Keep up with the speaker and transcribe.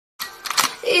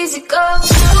easy go.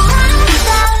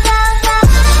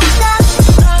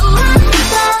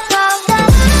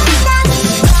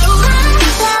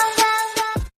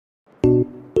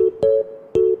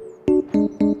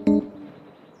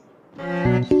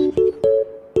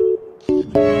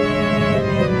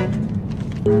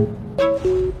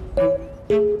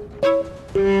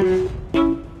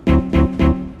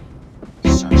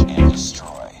 Search and destroy.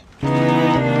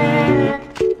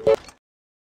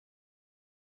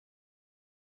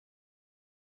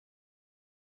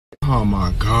 Oh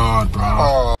my god,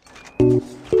 bro.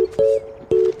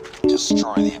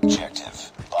 Destroy the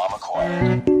objective. Bomb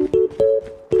acquired.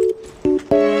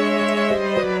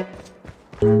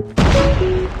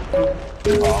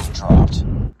 Bomb dropped.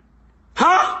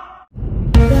 Huh?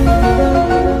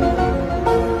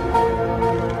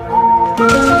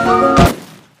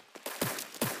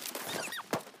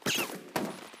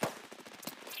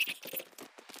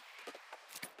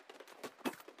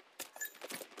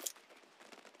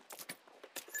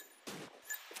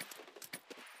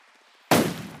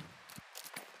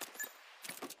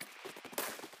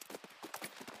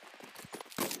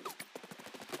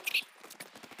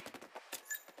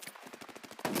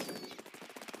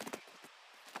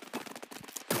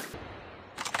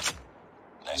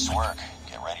 Nice work.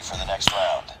 Get ready for the next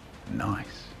round. Nice.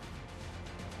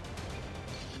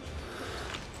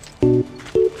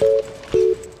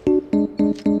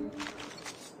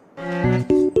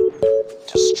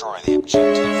 Destroy the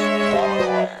objective. Bomb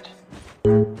acquired.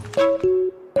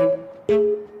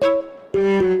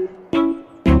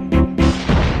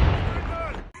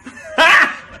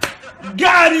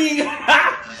 Got him!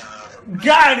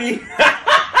 Got him!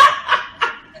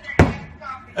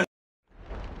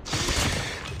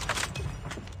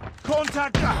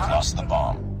 Contact the house. Lost the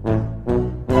bomb.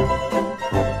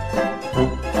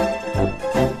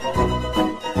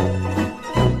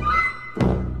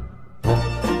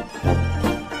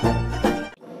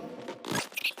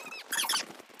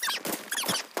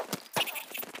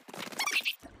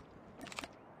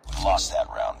 We've lost that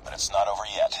round, but it's not over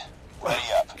yet.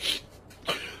 Ready up.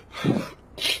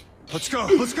 Let's go,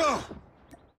 let's go!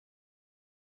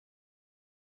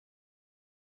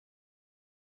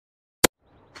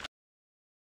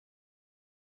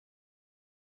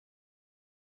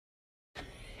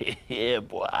 Yeah,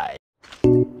 boy.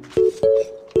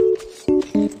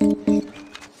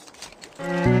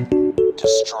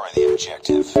 Destroy the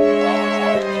objective. Bomb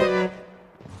acquired.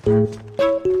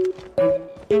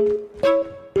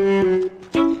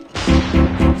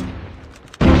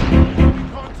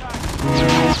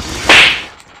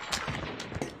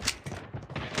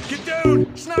 Get down!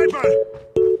 Sniper!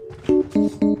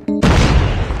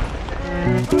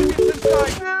 Target's in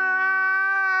sight!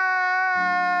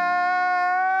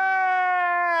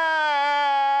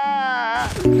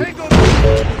 Tango!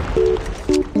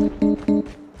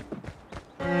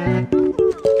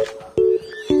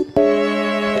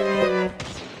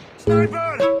 Sniper!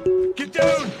 Get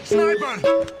down! Sniper!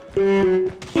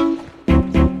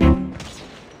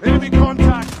 Enemy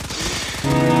contact!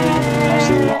 Lost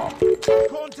the bomb.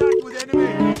 Contact with enemy!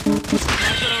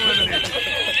 Sniper eliminated!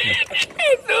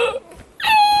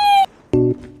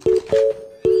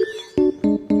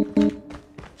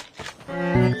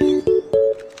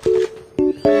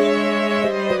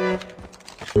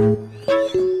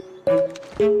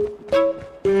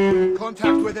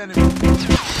 Contact with enemy!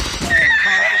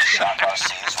 Shock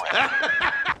RC is ready.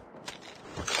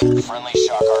 Friendly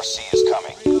Shock RC is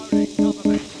coming.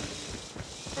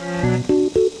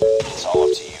 It's all up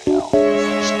to you now.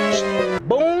 Finish the mission.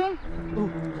 Boom,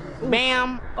 bam,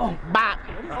 bop,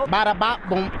 bada bop,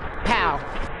 boom, pow.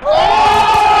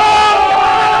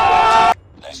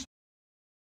 Nice.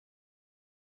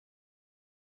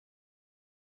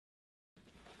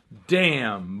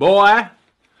 Damn, boy!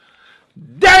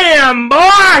 Damn,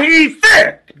 boy! He's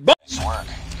thick! Nice work.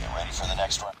 Get ready for the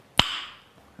next round.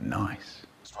 Nice.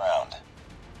 Next round.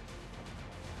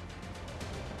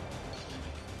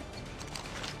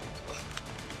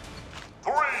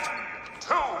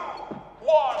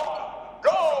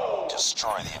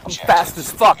 Destroy the objective. Fast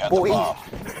as fuck, We got the boy. bomb.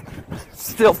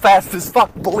 Still fast as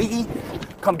fuck, boy.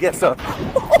 Come get some.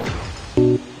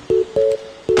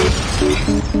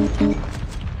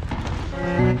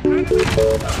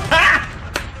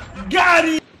 Got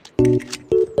him!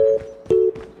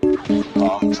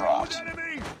 Bomb dropped.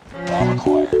 Bomb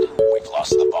acquired. We've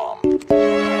lost the bomb.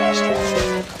 Last one.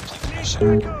 Complete the mission.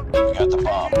 We got the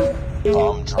bomb.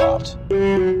 Bomb dropped.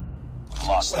 We've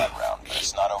lost that round, but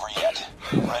it's not over yet.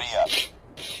 Ready up.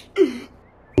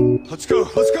 Let's go,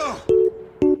 let's go!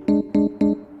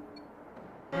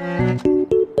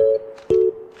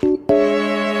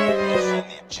 Defend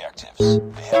the They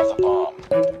have the bomb.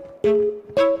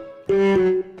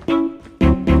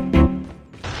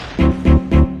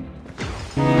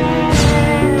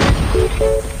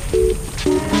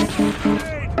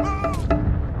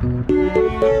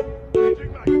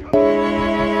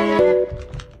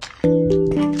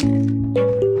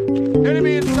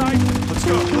 Enemy in sight. Let's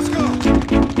go. Let's go.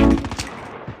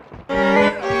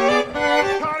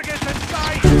 Targets in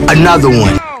sight. Another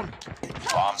one. Down.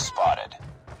 Bomb spotted.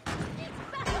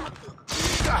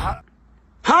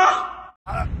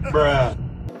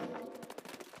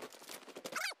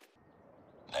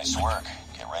 Nice work.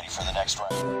 Get ready for the next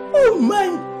round. Oh my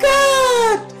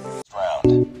god!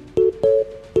 Round.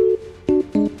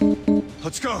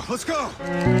 Let's go. Let's go.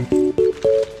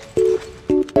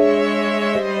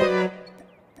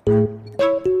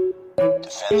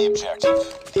 Defend the objective.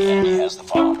 The enemy has the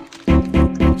bomb.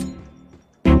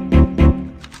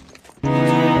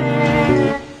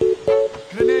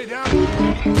 Grenade out.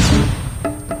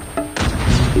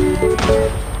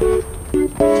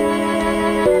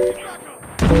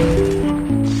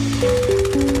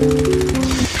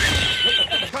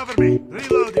 Cover me.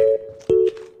 Reloading.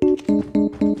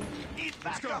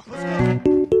 Let's go. Let's go.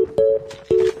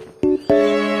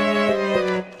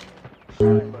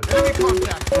 Enemy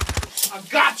contact. I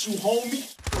got you, homie.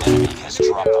 Enemy has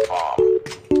dropped the bomb.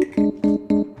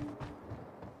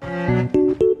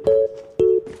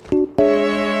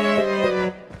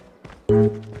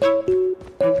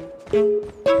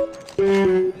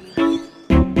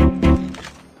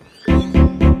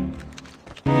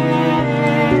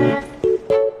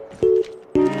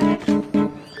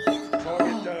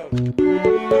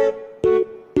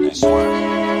 Nice work.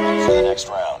 Ready for the next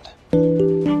round.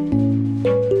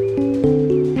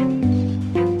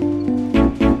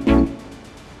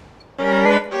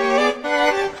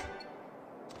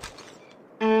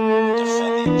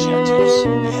 Defend the objectives.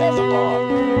 They have the bomb.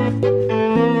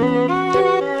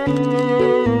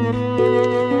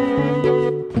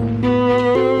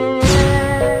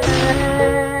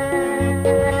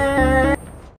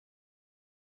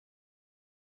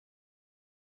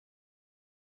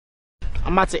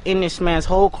 I'm about to end this man's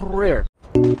whole career.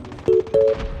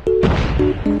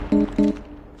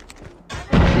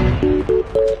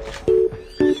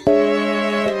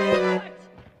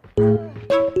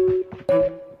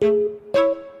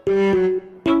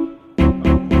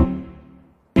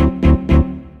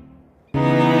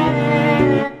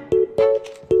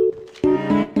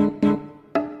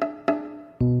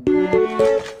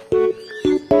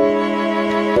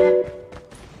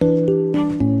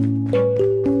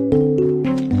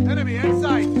 Enemy in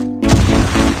sight.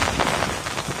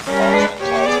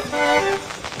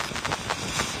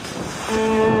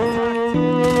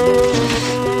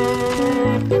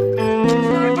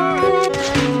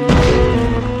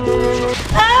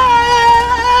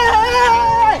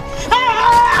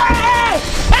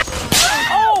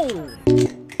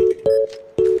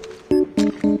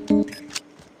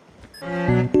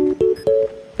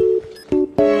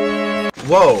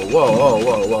 Whoa, whoa, whoa,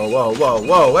 whoa, whoa, whoa, whoa,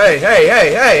 whoa, hey, hey,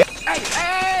 hey, hey!